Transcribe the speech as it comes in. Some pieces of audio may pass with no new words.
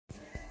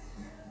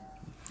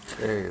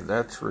Okay,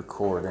 that's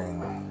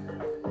recording.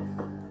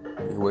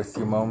 Be with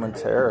you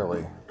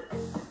momentarily.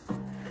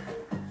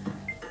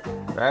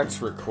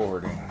 That's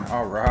recording.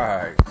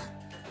 Alright.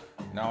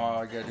 Now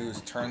all I gotta do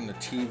is turn the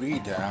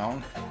TV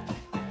down.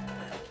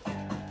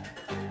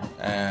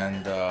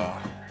 And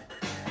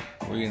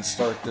we can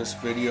start this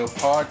video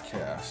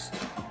podcast.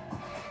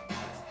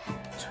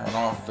 Turn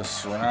off the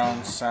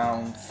surround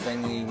sound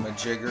thingy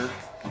majigger.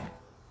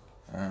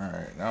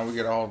 Alright, now we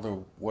get all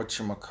the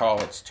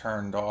whatchamacallits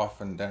turned off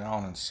and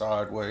down and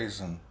sideways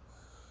and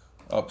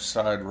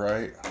upside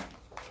right.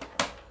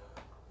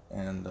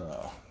 And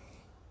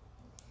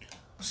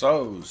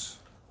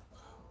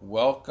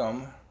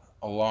welcome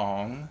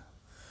along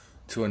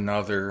to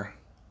another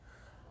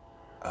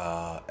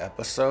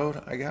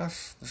episode, I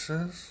guess this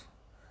is.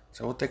 Is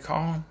that what they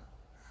call them?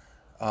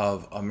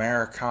 Of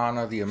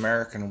Americana, the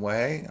American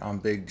Way. I'm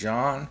Big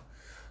John. You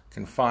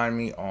can find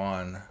me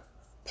on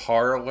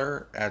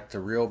Parler at The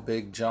Real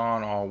Big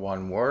John, all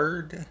one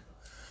word.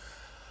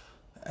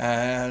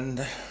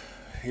 And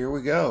here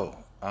we go.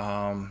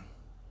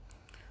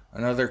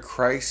 Another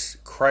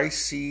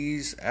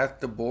crises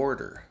at the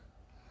border.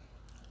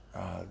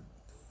 A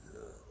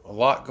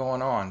lot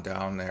going on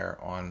down there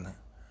on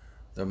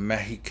the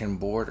Mexican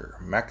border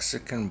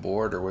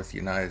with the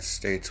United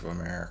States of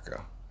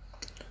America.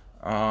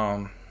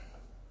 A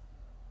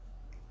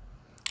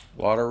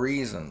lot of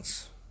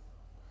reasons.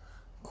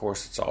 Of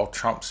course, it's all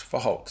Trump's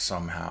fault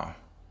somehow.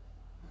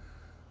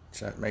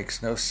 That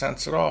makes no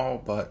sense at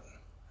all, but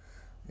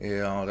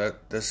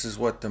this is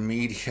what the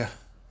media,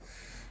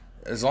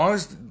 as long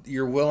as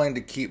you're willing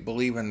to keep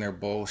believing their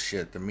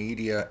bullshit, the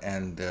media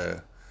and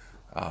the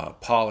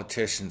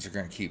politicians are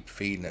going to keep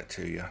feeding it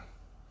to you.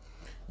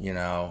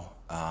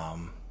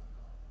 A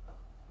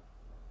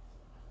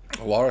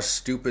lot of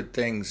stupid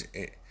things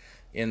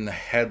in the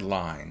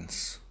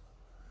headlines.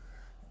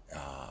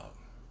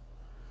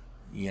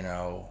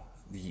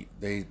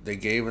 They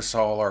gave us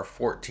all our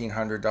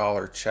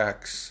 $1,400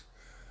 checks,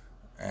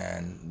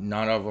 and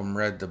none of them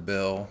read the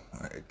bill.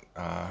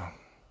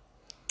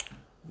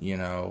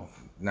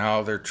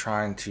 Now they're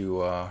trying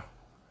to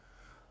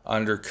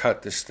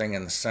undercut this thing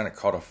in the Senate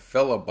called a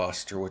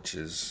filibuster, which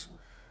is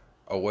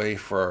a way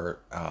for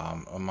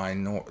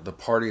the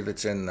party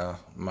that's in the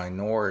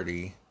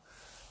minority,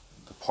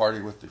 the party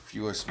with the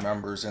fewest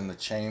members in the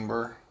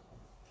chamber,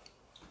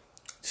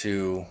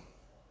 to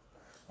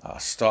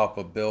stop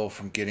a bill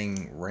from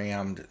getting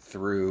rammed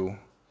through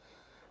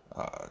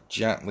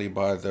gently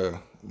by the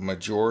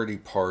majority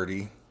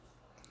party.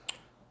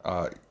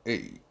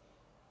 It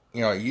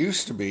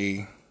used to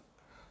be,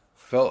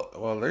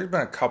 there's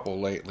been a couple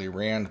lately.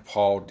 Rand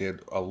Paul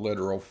did a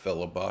literal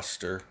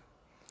filibuster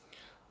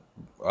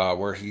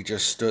where he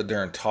just stood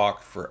there and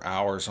talked for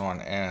hours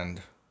on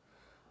end.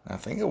 I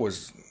think it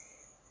was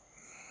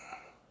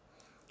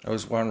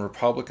when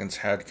Republicans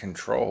had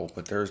control,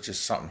 but there was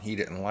just something he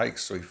didn't like,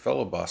 so he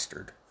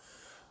filibustered.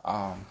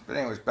 But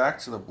anyways, back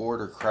to the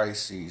border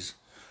crises.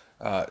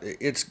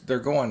 It's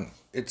going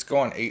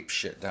ape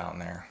shit down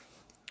there.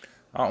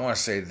 I don't want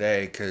to say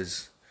they,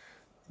 because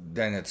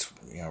then it's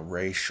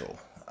racial,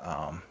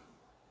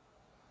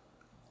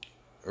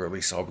 or at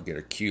least I'll get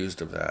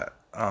accused of that.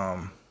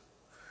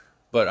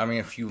 But I mean,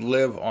 if you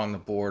live on the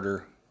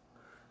border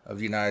of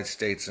the United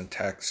States and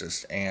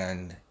Texas,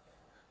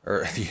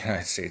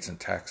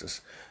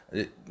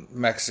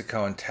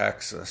 Mexico and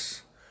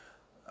Texas,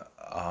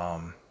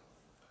 I'm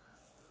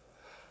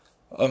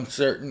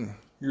certain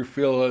you're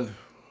feeling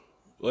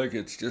like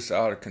it's just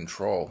out of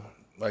control,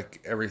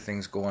 like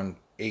everything's going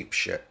ape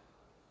shit.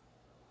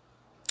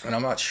 And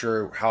I'm not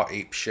sure how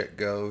ape shit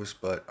goes,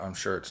 but I'm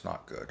sure it's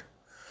not good.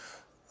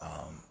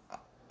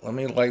 Let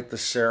me light the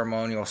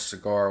ceremonial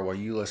cigar while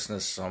you listen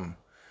to some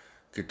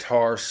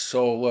guitar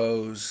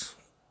solos,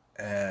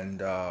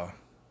 and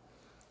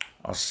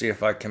I'll see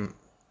if I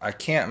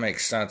can't make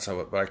sense of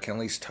it, but I can at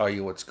least tell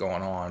you what's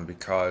going on,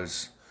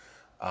 because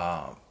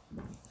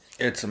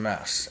it's a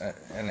mess.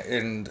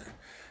 And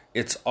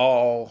it's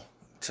all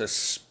to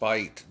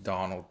spite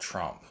Donald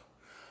Trump.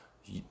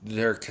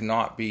 There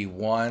cannot be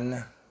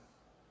one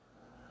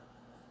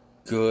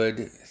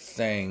good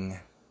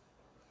thing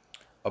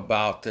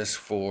about this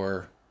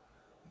for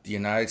the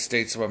United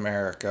States of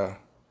America,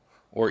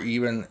 or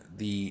even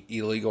the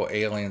illegal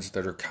aliens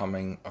that are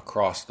coming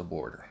across the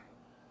border.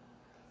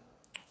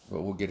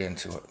 But we'll get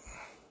into it.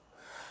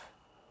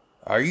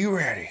 Are you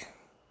ready?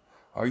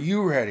 Are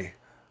you ready?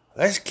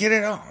 Let's get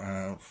it on.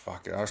 Oh,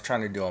 fuck it. I was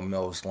trying to do a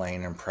Mills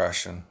Lane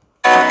impression.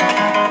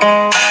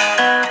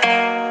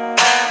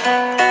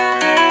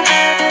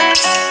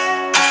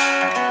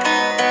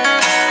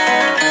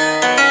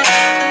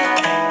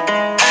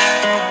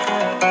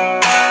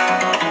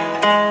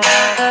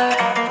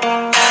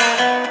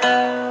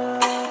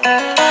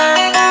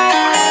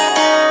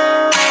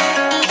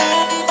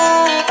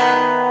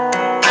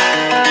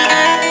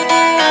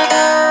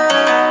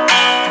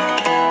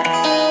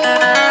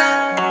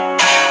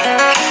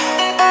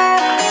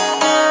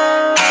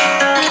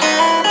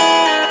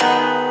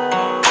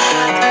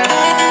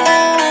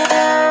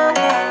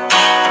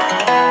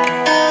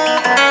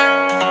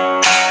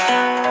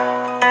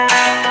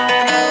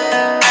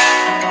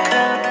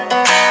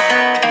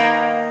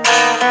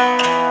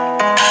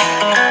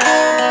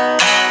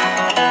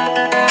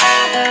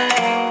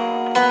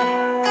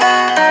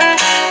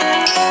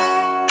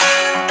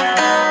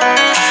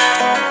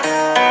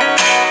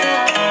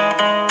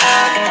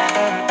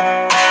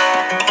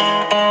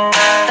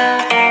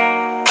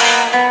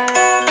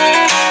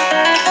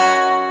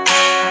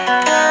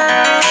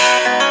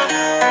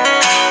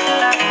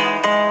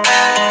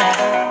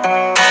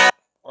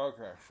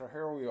 So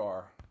here we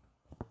are.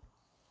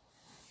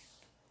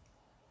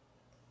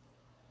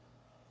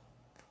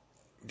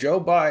 Joe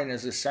Biden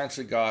has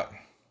essentially got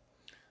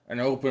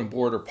an open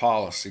border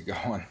policy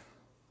going.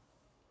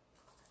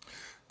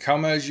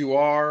 Come as you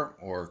are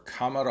or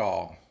come at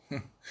all.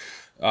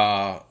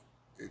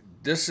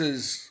 This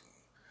is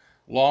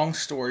long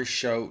story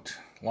short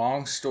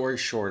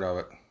of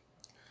it.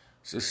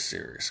 This is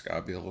serious.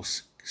 Gotta be a little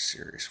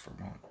serious for a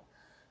moment.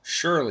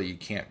 Surely you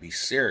can't be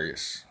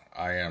serious.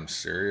 I am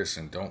serious,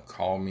 and don't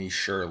call me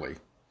Shirley.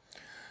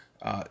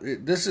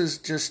 This is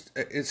just,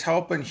 it's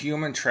helping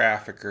human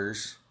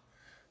traffickers.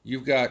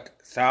 You've got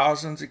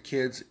thousands of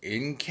kids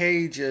in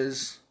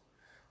cages,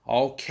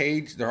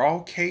 they're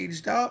all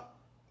caged up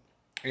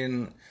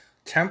in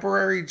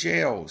temporary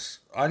jails,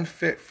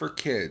 unfit for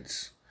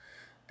kids,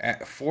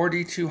 at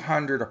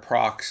 4,200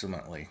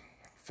 approximately,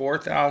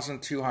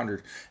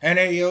 4,200. And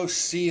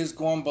AOC is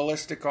going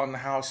ballistic on the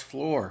House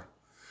floor.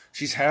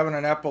 She's having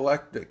an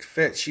epileptic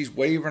fit. She's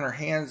waving her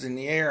hands in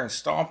the air and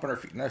stomping her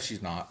feet. No, she's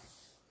not.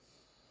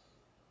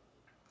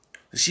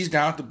 She's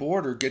down at the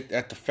border,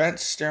 at the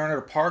fence, staring at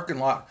a parking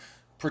lot,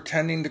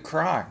 pretending to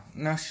cry.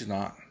 No, she's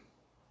not.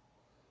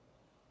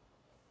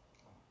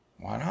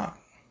 Why not?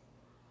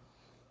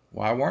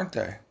 Why weren't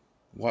they?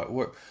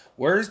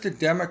 Where's the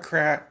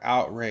Democrat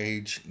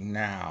outrage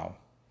now?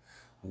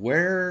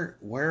 Where's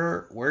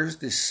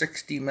the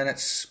 60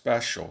 Minutes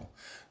special?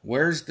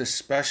 Where's the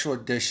special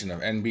edition of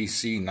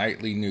NBC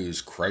Nightly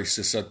News,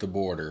 Crisis at the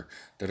Border?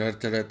 I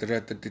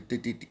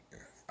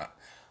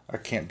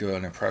can't do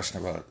an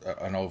impression of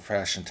an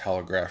old-fashioned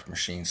telegraph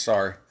machine.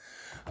 Sorry.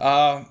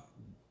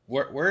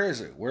 Where is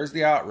it? Where's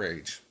the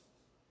outrage?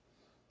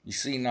 You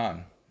see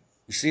none.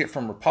 You see it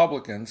from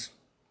Republicans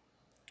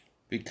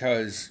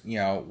because,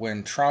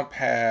 when Trump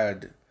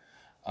had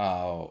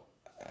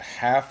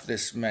half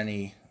this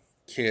many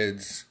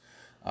kids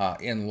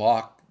in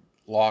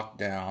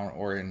lockdown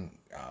or in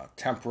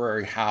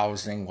temporary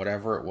housing,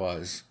 whatever it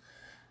was,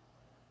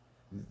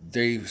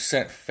 they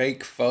sent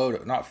fake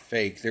not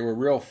fake, they were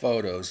real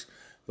photos,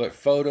 but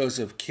photos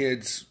of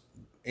kids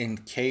in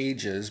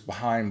cages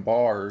behind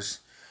bars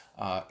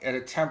at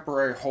a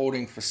temporary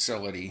holding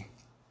facility.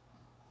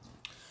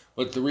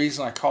 But the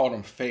reason I called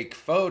them fake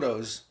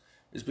photos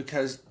is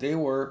because they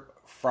were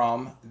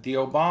from the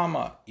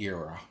Obama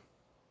era.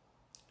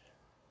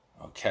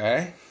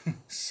 Okay?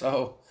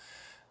 So,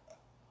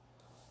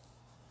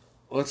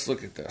 let's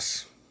look at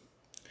this.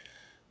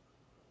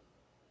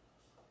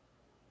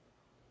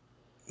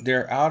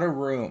 They're out of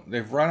room.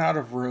 They've run out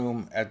of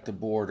room at the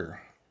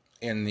border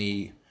in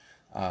the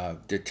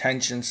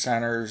detention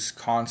centers,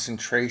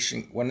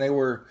 concentration. When it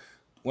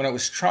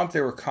was Trump, they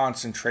were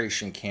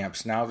concentration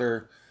camps. Now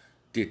they're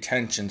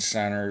detention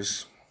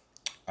centers.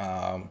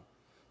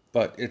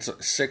 But it's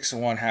 6 of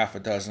one, half a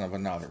dozen of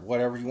another.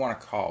 Whatever you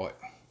want to call it.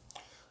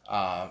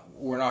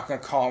 We're not going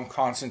to call them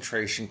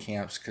concentration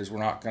camps because we're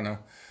not going to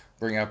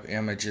bring up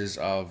images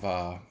of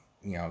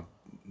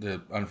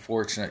the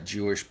unfortunate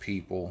Jewish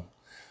people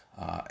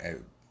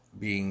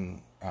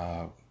being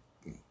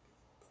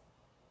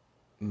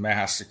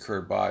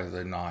massacred by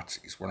the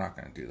Nazis. We're not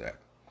going to do that.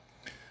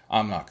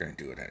 I'm not going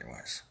to do it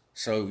anyways.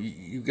 So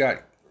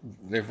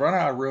they've run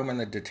out of room in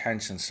the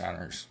detention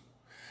centers,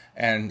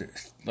 and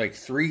like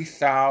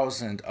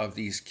 3,000 of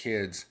these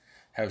kids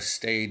have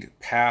stayed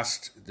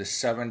past the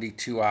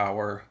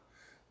 72-hour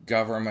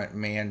government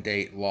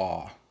mandate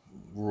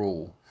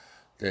rule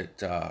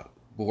that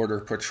Border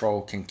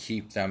Patrol can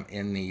keep them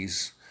in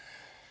these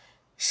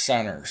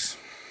centers.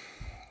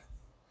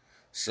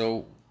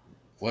 So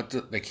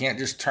they can't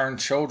just turn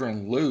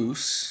children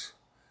loose.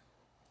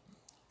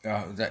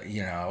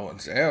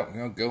 And say,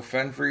 go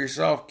fend for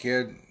yourself,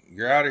 kid.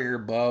 You're out of here,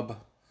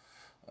 bub.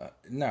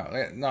 No,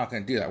 they're not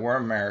going to do that. We're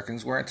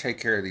Americans. We're going to take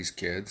care of these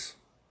kids.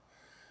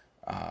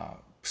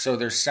 So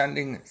they're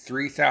sending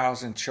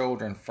 3,000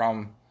 children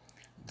from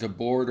the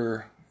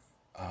border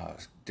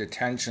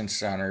detention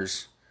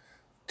centers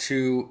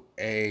to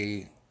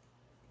a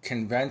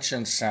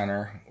convention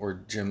center or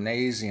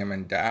gymnasium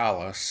in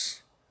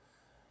Dallas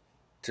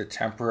to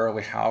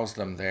temporarily house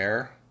them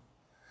there.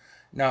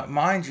 Now,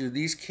 mind you,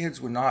 these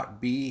kids would not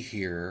be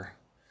here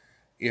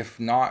if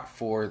not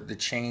for the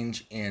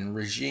change in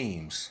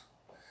regimes,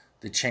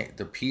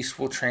 the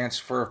peaceful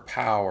transfer of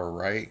power,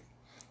 right,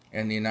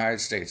 in the United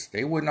States.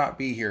 They would not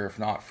be here if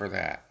not for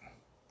that.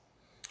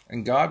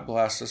 And God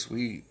bless us,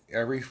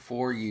 every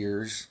 4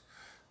 years,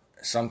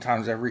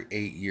 sometimes every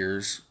 8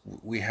 years,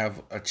 we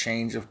have a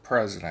change of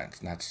president,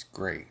 and that's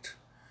great.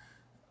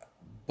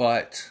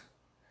 But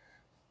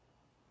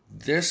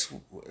this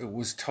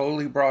was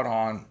totally brought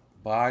on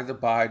by the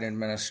Biden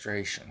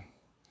administration.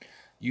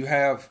 You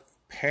have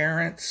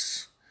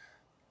parents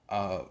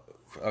of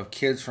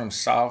kids from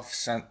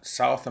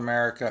South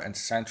America and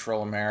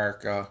Central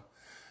America,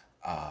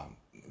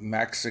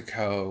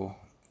 Mexico,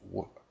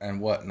 and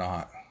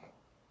whatnot,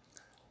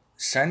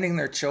 sending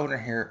their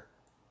children here,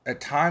 at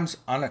times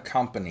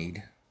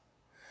unaccompanied.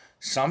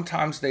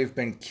 Sometimes they've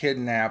been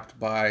kidnapped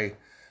by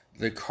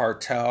the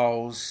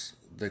cartels,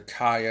 the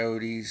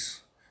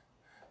coyotes,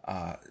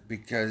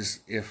 Because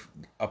if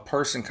a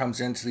person comes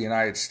into the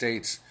United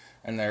States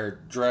and they're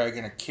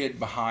dragging a kid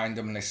behind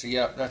them and they say,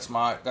 "Yep, that's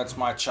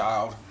my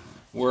child.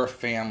 We're a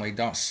family.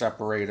 Don't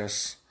separate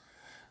us,"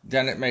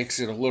 then it makes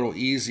it a little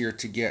easier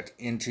to get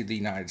into the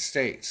United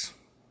States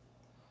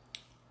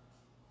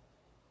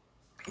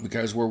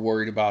because we're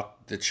worried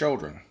about the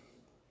children.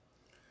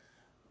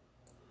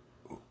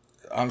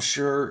 I'm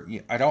sure,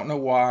 I don't know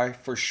why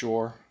for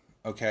sure.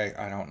 Okay,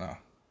 I don't know.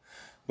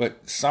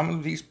 But some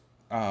of these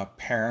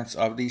parents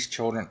of these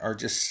children are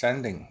just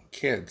sending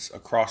kids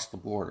across the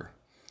border.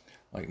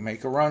 Like,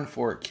 make a run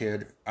for it,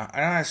 kid.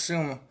 And I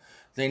assume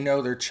they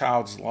know their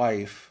child's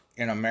life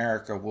in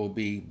America will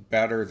be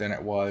better than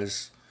it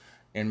was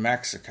in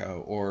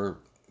Mexico or,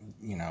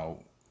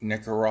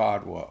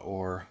 Nicaragua,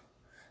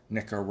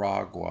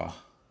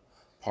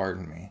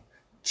 pardon me,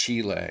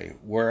 Chile,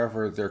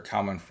 wherever they're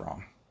coming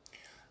from.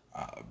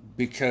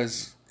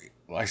 Because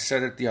I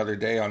said it the other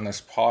day on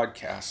this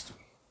podcast,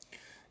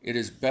 it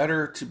is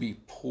better to be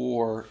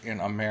poor in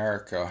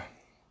America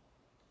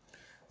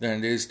than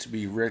it is to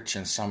be rich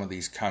in some of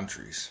these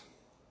countries.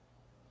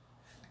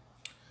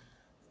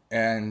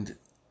 And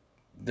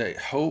they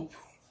hope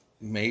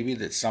maybe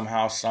that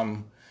somehow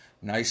some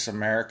nice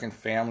American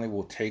family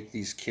will take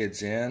these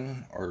kids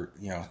in, or,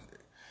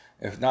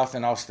 if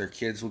nothing else, their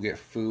kids will get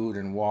food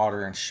and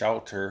water and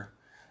shelter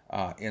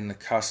in the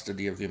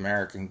custody of the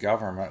American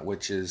government,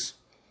 which is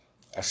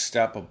a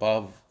step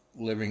above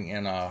living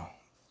in an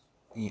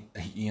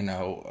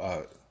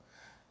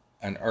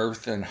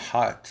earthen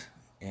hut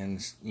in,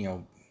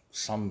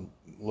 some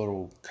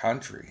little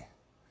country.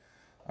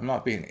 I'm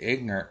not being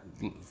ignorant.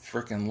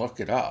 Freaking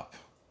look it up.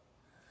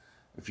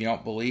 If you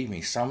don't believe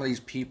me, some of these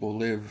people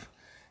live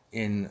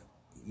in,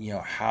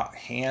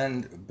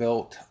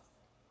 hand-built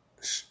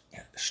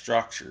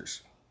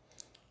structures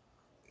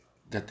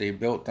that they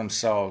built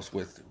themselves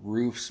with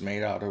roofs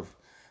made out of,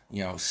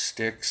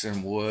 sticks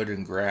and wood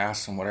and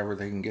grass and whatever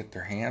they can get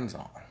their hands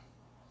on.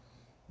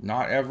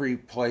 Not every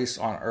place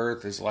on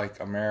earth is like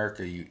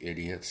America, you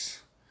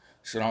idiots.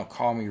 So don't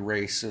call me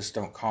racist,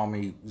 don't call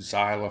me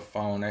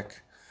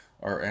xylophonic,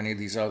 or any of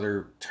these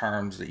other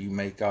terms that you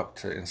make up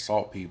to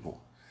insult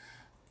people.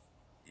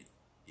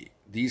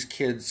 These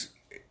kids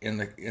in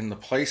the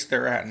place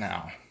they're at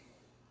now,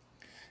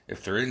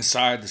 if they're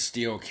inside the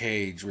steel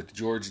cage with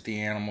George the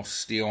Animal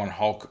Steel and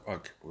Hulk,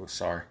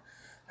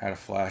 had a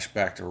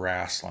flashback to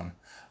wrestling.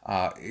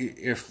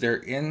 If they're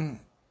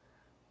in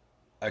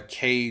a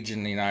cage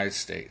in the United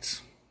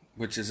States,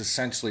 which is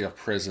essentially a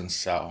prison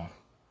cell,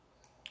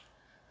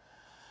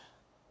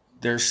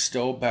 they're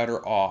still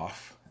better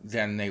off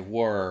than they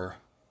were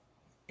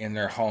in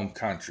their home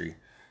country.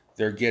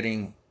 They're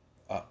getting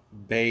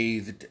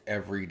bathed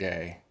every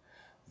day.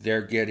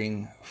 They're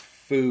getting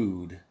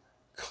food,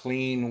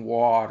 clean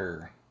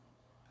water,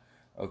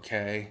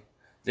 okay?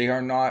 They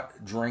are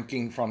not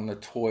drinking from the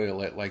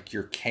toilet like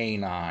your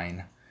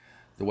canine,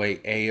 the way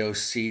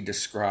AOC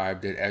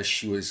described it as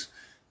she was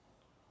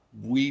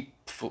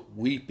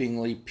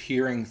weepingly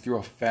peering through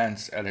a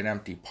fence at an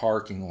empty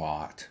parking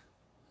lot.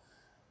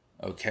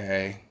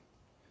 Okay?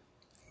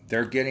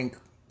 They're getting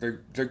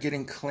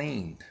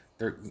cleaned.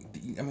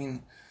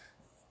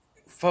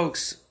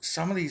 Folks,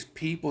 some of these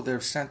people that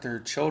have sent their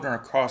children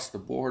across the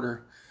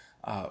border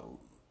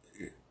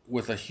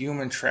with a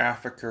human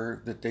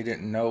trafficker that they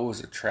didn't know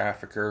was a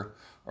trafficker,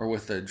 or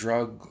with a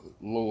drug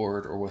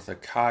lord, or with a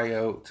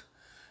coyote,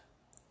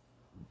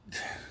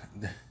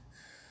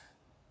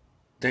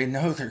 they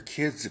know their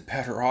kids are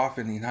better off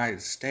in the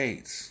United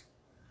States.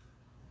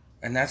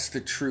 And that's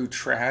the true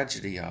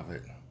tragedy of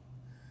it.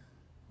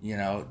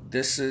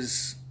 This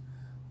is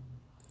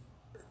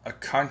a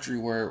country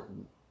where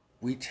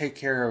we take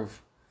care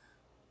of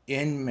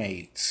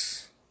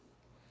inmates.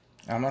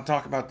 I'm not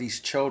talking about these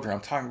children.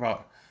 I'm talking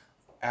about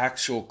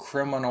actual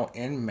criminal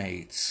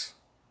inmates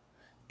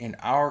in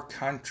our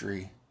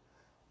country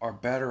are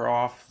better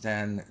off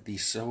than the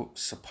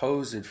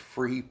supposed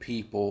free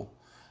people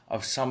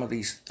of some of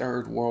these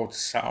third world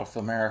South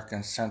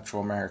American,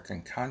 Central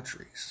American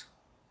countries.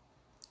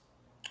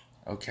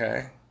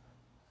 Okay?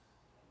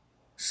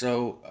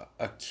 So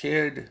a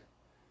kid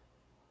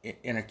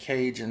in a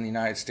cage in the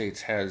United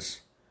States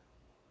has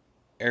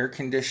air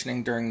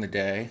conditioning during the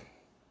day.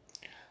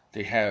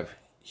 They have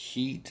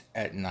heat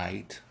at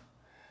night.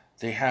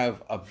 They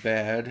have a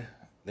bed.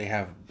 They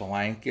have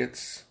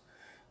blankets.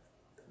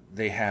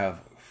 They have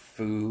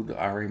food,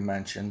 I already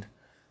mentioned.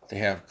 They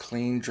have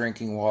clean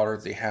drinking water.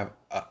 They have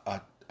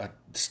a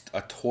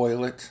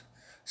toilet.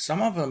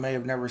 Some of them may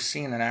have never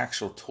seen an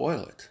actual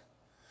toilet.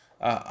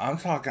 I'm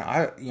talking,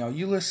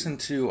 you listen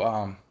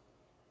to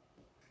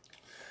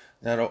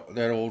that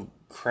old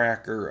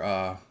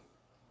cracker,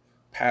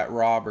 Pat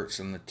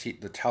Robertson, the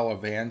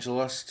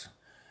televangelist,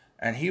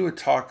 and he would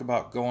talk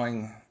about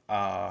going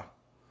to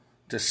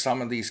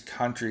some of these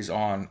countries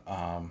on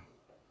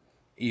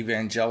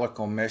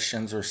evangelical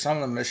missions, or some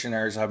of the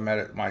missionaries I've met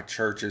at my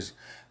churches.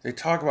 They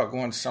talk about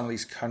going to some of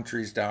these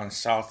countries down in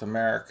South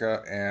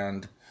America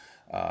and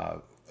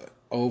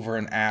over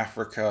in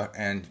Africa,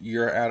 and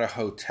you're at a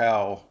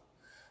hotel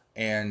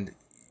and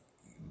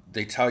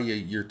they tell you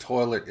your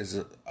toilet is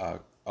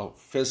a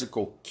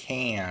physical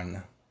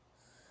can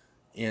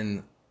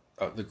in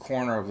the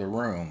corner of the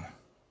room.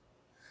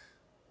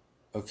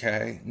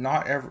 Okay,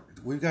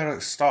 we've got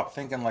to stop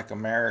thinking like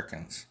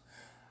Americans.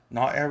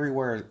 Not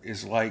everywhere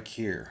is like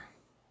here.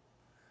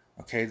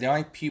 Okay, the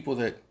only people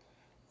that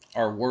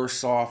are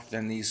worse off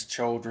than these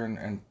children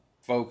and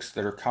folks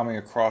that are coming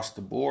across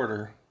the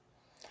border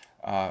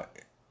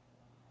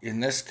in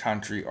this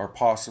country are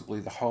possibly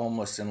the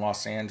homeless in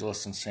Los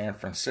Angeles and San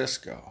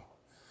Francisco.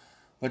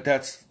 But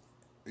that's,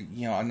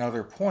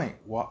 another point.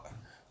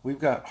 We've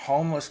got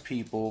homeless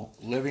people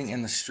living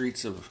in the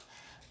streets of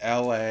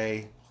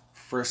LA,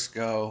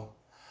 Frisco,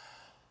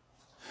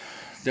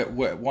 that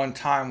at one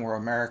time were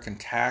American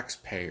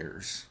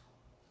taxpayers.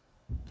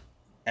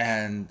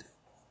 And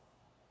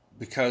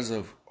because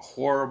of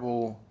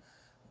horrible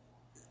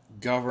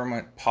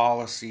government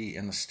policy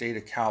in the state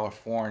of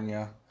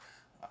California,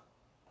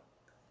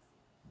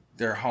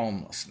 they're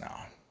homeless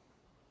now.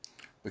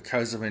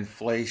 Because of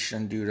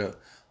inflation due to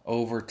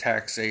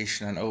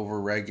over-taxation and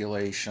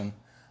over-regulation,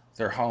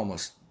 they're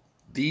homeless.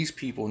 These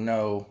people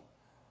know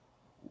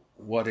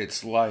what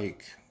it's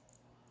like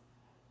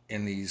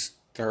in these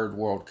third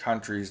world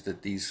countries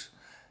that these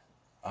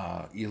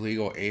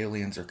illegal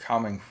aliens are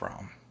coming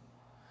from.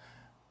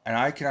 And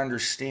I can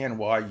understand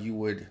why you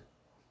would,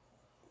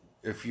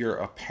 if you're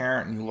a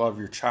parent and you love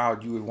your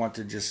child, you would want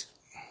to just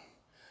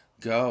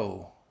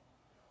go.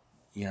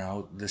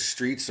 The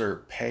streets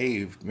are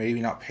paved,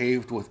 maybe not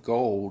paved with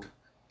gold,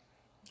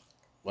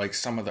 like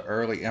some of the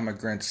early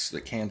immigrants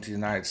that came to the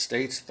United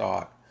States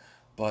thought,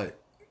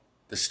 but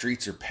the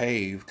streets are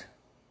paved.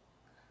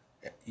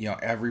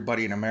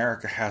 Everybody in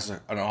America has an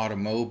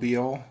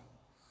automobile.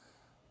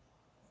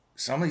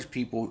 Some of these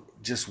people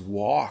just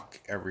walk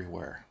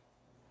everywhere.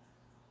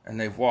 And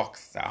they've walked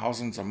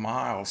thousands of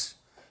miles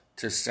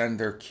to send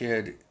their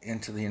kid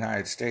into the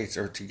United States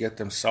or to get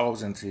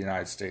themselves into the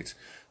United States.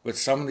 But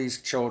some of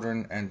these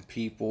children and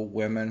people,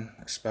 women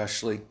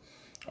especially,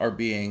 are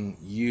being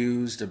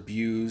used,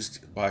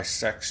 abused by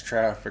sex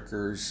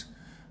traffickers,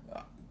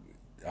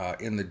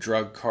 in the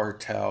drug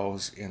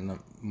cartels, in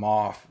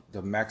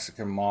the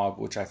Mexican mob,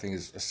 which I think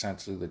is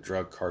essentially the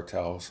drug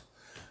cartels.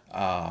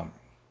 All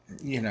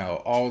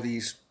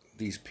these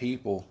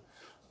people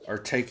are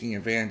taking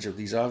advantage of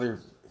these other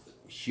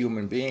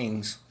human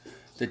beings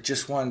that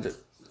just wanted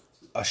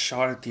a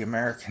shot at the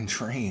American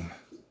dream.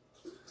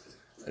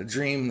 A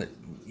dream that,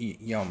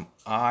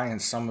 I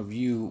and some of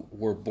you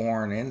were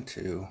born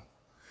into,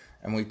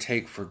 and we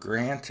take for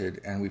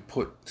granted, and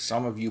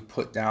some of you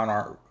put down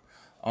our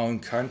own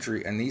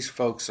country, and these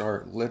folks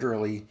are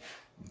literally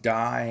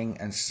dying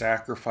and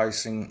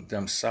sacrificing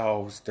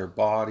themselves, their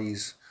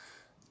bodies,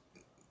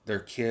 their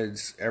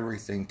kids,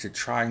 everything, to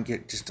try and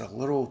get just a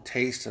little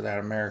taste of that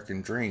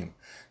American dream.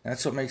 And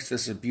that's what makes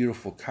this a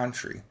beautiful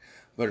country.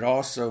 But it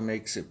also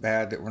makes it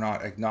bad that we're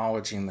not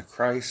acknowledging the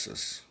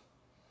crisis.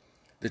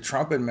 The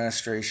Trump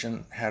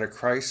administration had a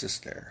crisis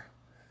there.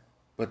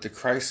 But the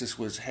crisis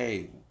was,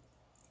 hey,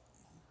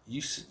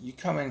 you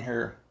come in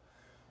here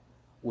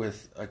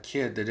with a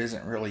kid that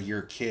isn't really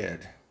your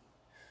kid.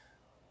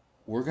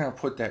 We're going to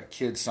put that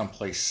kid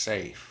someplace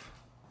safe,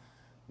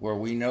 where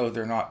we know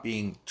they're not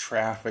being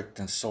trafficked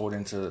and sold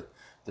into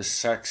the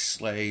sex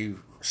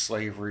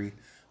slavery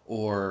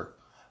or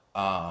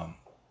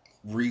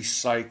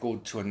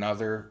recycled to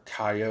another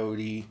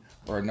coyote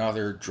or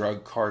another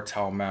drug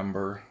cartel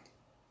member.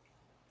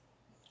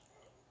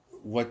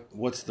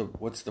 What's the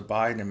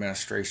Biden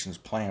administration's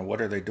plan?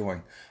 What are they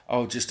doing?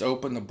 Oh, just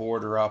open the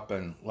border up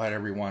and let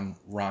everyone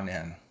run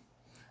in,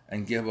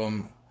 and give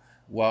them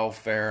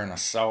welfare and a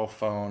cell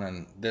phone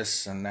and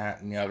this and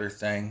that and the other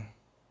thing.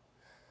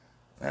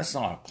 That's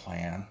not a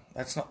plan.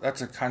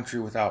 That's a country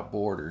without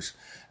borders.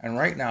 And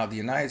right now, the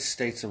United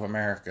States of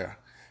America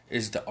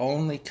is the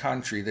only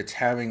country that's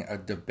having a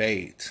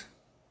debate.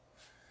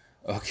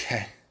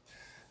 Okay.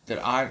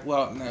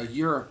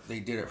 Europe, they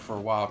did it for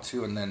a while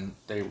too, and then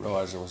they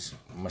realized it was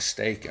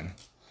mistaken.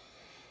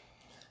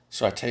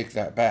 So I take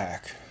that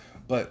back.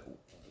 But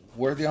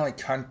we're the only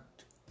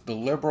the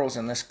liberals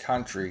in this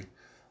country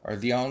are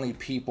the only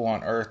people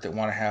on earth that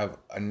want to have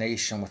a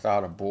nation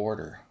without a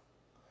border.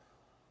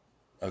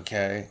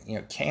 Okay?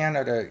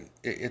 Canada,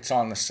 it's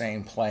on the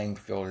same playing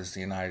field as the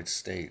United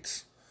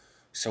States.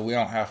 So we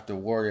don't have to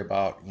worry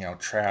about,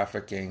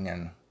 trafficking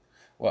and,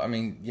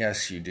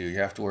 yes, you do. You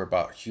have to worry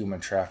about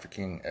human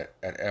trafficking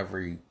at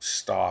every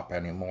stop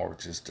anymore,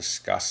 which is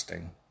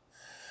disgusting.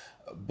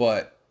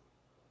 But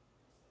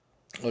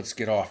let's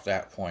get off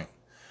that point.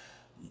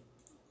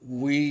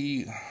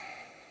 We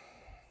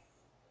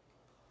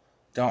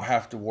don't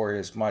have to worry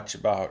as much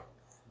about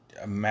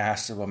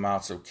massive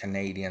amounts of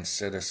Canadian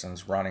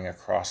citizens running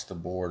across the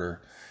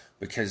border,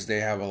 because they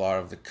have a lot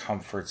of the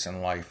comforts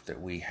in life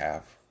that we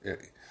have.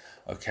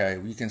 Okay,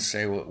 we can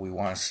say what we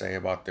want to say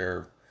about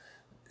their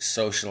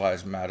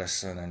socialized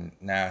medicine and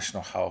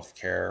national health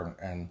care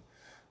and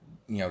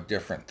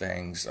different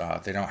things.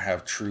 They don't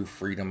have true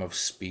freedom of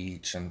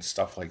speech and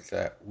stuff like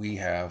that we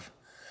have,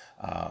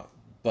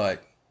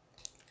 but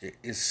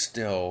it's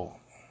still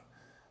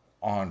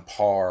on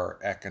par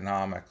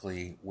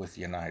economically with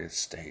the United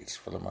States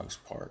for the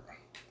most part.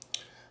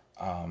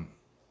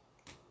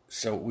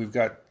 So we've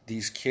got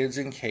these kids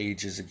in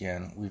cages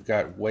again. We've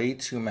got way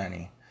too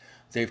many.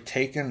 The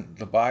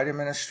Biden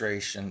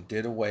administration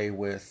did away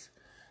with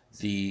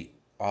the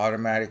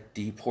automatic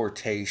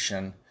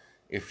deportation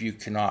if you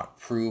cannot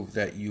prove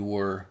that you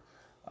were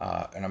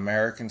an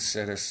American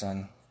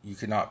citizen. You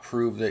could not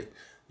prove that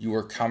you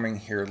were coming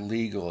here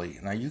legally.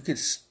 Now,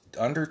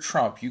 under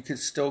Trump, you could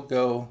still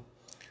go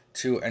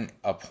to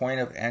a point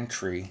of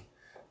entry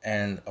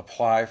and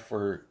apply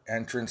for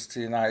entrance to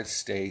the United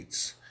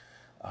States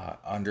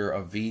under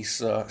a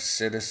visa,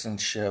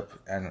 citizenship,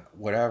 and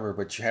whatever,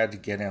 but you had to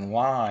get in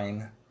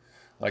line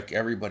like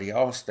everybody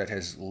else that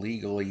has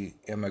legally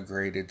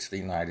immigrated to the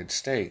United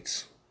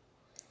States.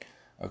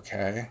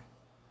 Okay?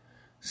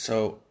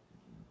 So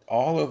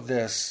all of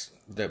this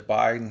that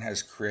Biden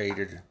has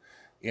created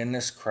in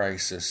this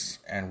crisis,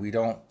 and we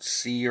don't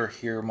see or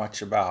hear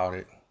much about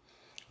it.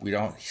 We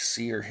don't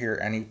see or hear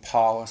any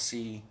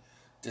policy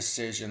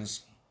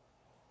decisions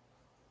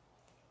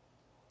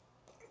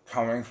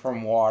coming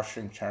from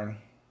Washington.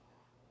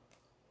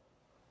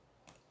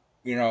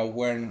 You know,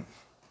 when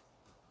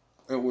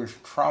it was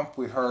Trump,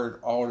 we heard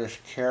all this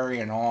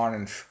carrying on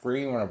and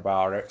screaming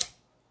about it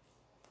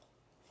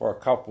for a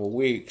couple of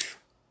weeks.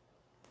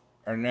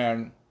 And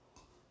then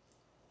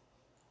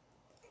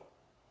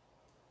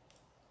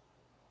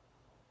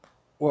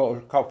well, it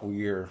was a couple of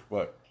years,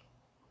 but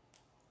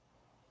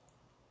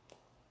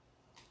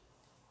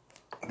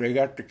they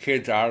got the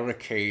kids out of the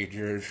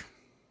cages.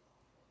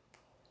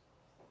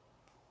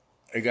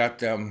 They got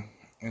them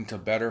into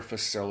better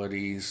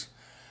facilities.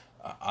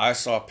 I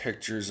saw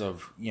pictures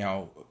of,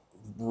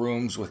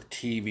 rooms with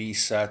TV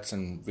sets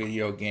and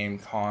video game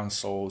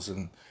consoles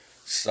and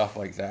stuff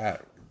like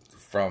that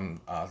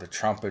from the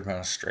Trump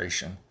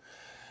administration.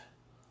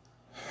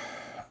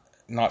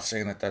 Not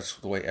saying that that's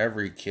the way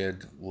every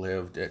kid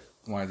lived at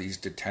one of these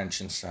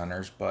detention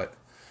centers, but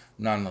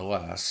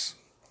nonetheless,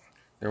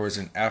 there was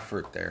an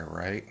effort there,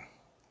 right?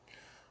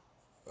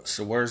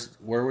 So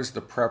where was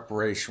the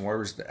preparation? Where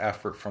was the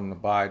effort from the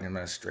Biden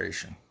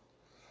administration?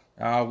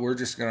 We're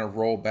just going to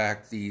roll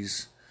back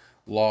these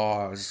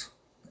laws.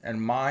 And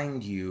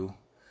mind you,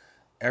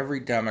 every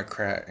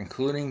Democrat,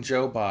 including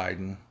Joe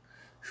Biden,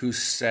 who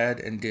said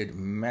and did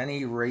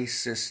many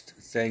racist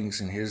things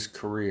in his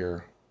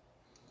career,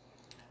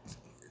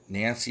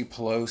 Nancy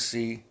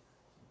Pelosi,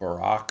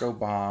 Barack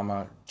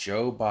Obama,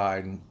 Joe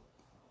Biden,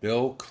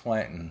 Bill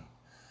Clinton,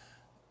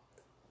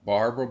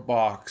 Barbara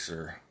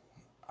Boxer,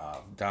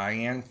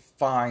 Dianne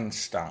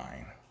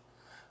Feinstein,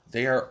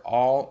 they are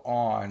all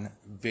on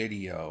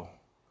video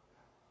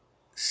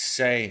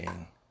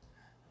saying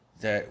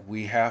that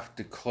we have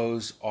to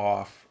close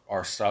off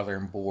our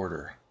southern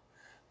border,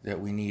 that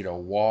we need a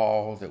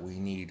wall, that we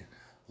need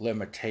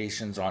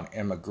limitations on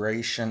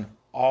immigration,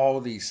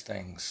 all these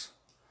things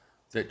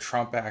that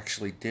Trump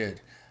actually did.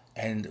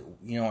 And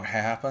you know what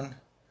happened?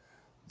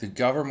 The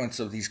governments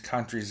of these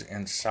countries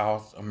in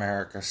South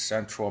America,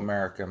 Central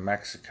America,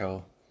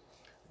 Mexico,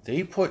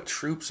 they put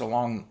troops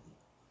along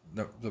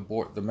the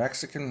border. The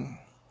Mexican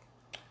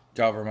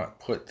government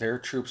put their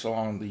troops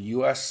along the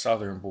U.S.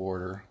 southern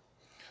border,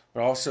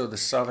 but also the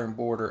southern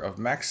border of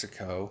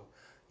Mexico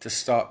to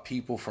stop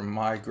people from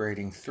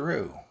migrating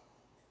through.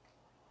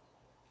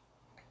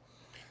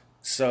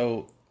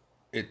 So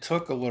it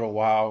took a little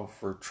while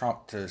for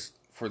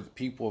for the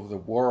people of the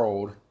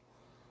world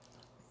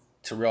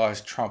to realize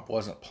Trump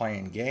wasn't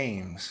playing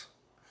games,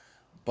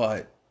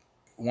 but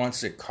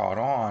once it caught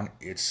on,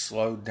 it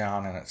slowed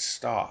down and it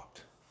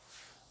stopped.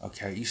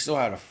 Okay, you still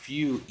had a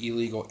few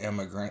illegal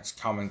immigrants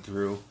coming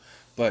through,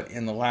 but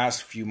in the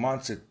last few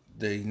months,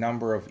 the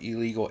number of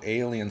illegal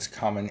aliens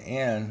coming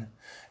in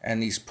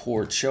and these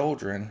poor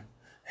children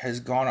has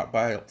gone up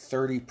by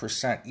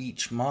 30%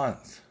 each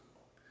month.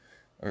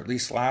 Or at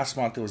least last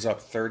month it was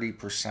up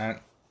 30%.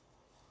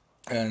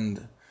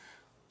 And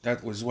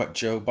that was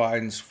Joe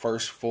Biden's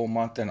first full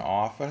month in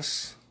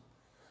office.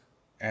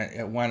 And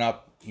it went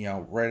up,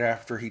 right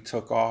after he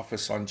took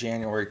office on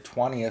January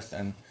 20th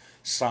and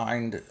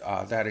signed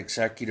that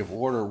executive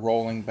order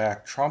rolling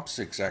back Trump's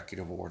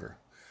executive order.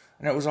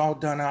 And it was all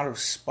done out of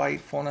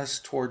spitefulness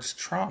towards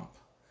Trump.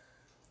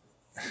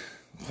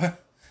 And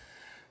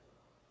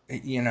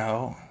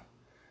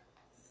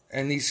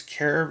these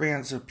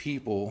caravans of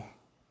people,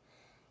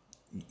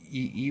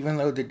 even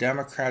though the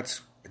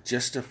Democrats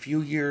just a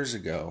few years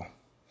ago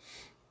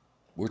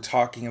were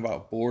talking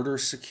about border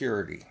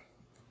security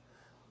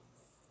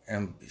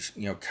and,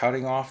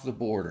 cutting off the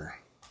border,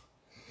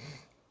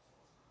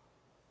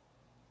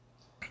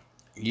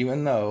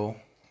 even though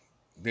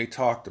they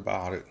talked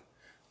about it,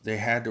 they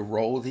had to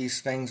roll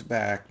these things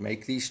back,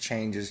 make these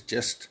changes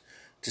just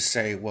to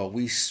say, well,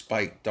 we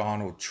spiked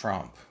Donald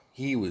Trump.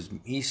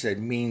 He said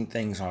mean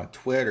things on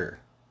Twitter.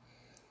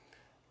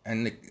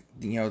 And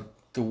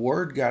the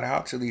word got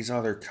out to these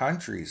other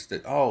countries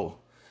that,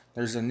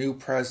 there's a new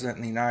president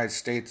in the United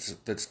States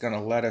that's going to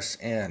let us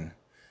in.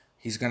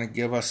 He's going to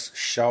give us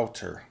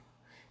shelter.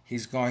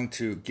 He's going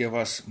to give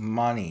us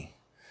money.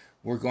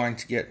 we're going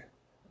to get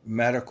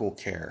medical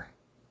care.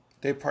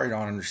 They probably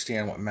don't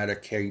understand what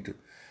Medicaid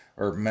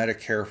or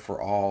Medicare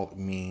for all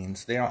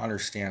means. They don't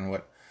understand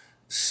what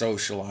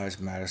socialized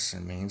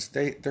medicine means.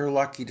 They're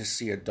lucky to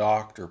see a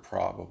doctor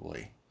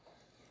probably,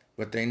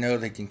 but they know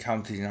they can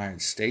come to the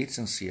United States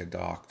and see a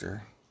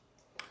doctor.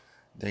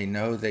 They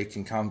know they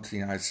can come to the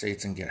United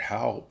States and get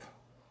help.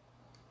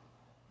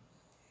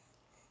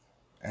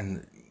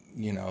 And,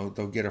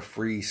 they'll get a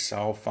free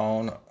cell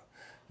phone.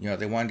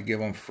 They wanted to give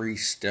them free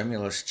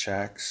stimulus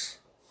checks.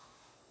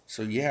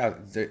 So yeah,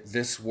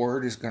 this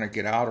word is going to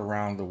get out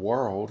around the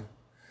world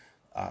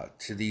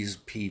to these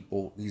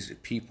people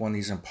in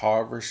these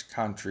impoverished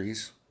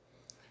countries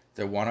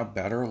that want a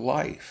better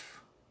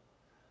life.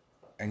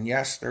 And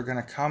yes, they're going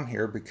to come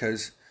here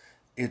because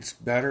it's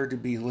better to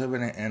be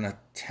living in a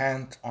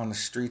tent on the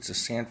streets of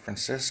San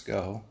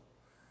Francisco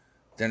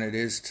than it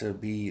is to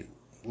be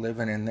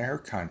living in their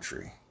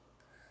country.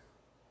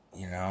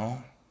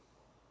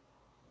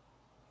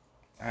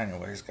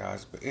 Anyways,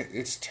 guys, but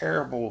it's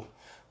terrible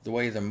the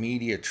way the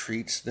media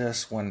treats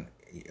this when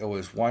it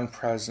was one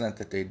president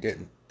that they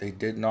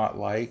did not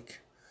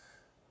like.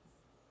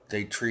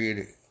 They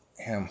treated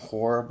him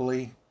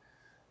horribly,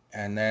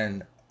 and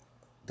then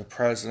the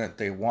president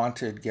they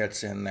wanted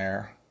gets in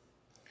there,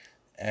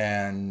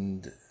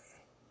 and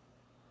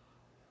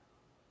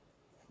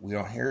we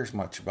don't hear as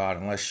much about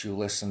it unless you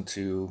listen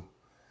to,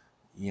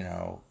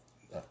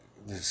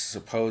 the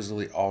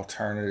supposedly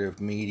alternative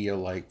media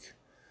like,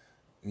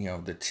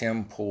 the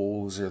Tim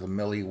Pools or the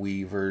Millie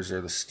Weavers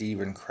or the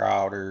Steven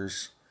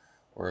Crowders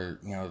or,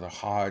 the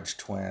Hodge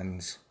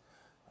twins,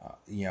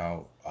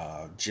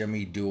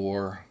 Jimmy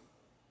Dore,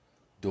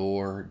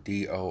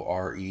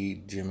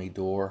 D-O-R-E, Jimmy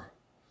Dore.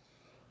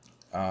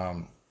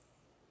 You're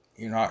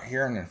not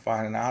hearing and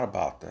finding out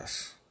about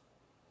this.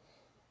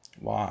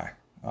 Why?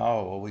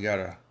 Oh, well, we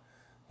gotta,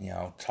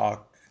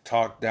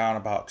 talk down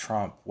about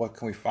Trump. What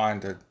can we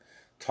find to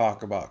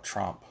talk about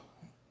Trump?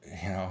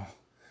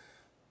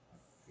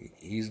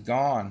 He's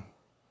gone.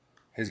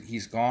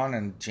 He's gone,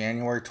 and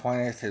January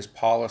 20th, his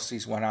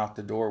policies went out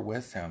the door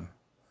with him.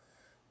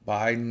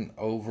 Biden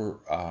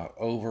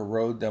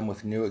overrode them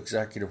with new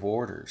executive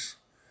orders.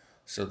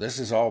 So this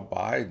is all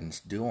Biden's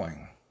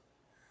doing.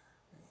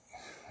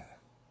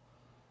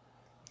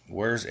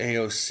 Where's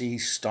AOC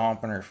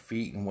stomping her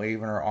feet and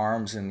waving her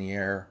arms in the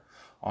air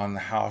on the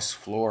House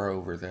floor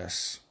over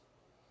this?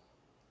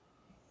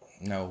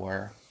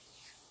 Nowhere.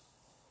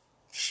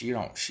 She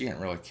didn't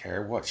really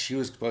care. What, she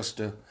was supposed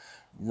to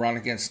run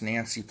against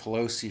Nancy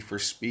Pelosi for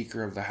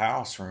Speaker of the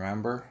House,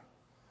 remember?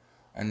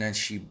 And then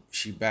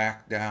she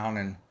backed down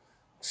and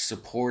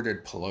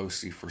supported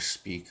Pelosi for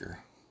Speaker.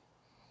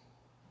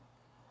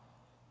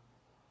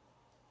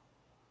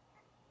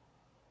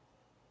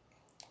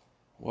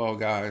 Well,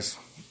 guys,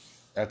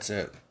 that's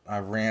it.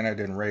 I've ranted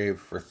and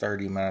raved for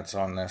 30 minutes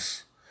on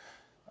this.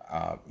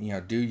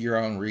 Do your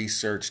own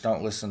research.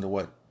 Don't listen to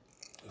what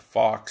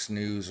Fox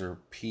News or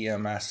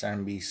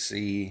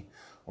PMSNBC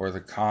or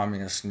the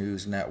Communist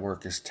News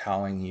Network is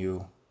telling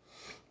you.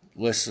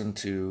 Listen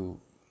to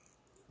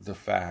the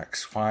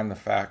facts. Find the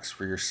facts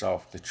for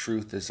yourself. The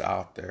truth is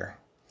out there.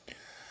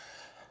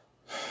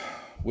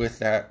 With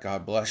that,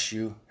 God bless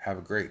you. Have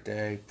a great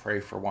day. Pray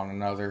for one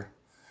another.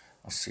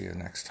 I'll see you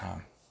next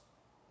time.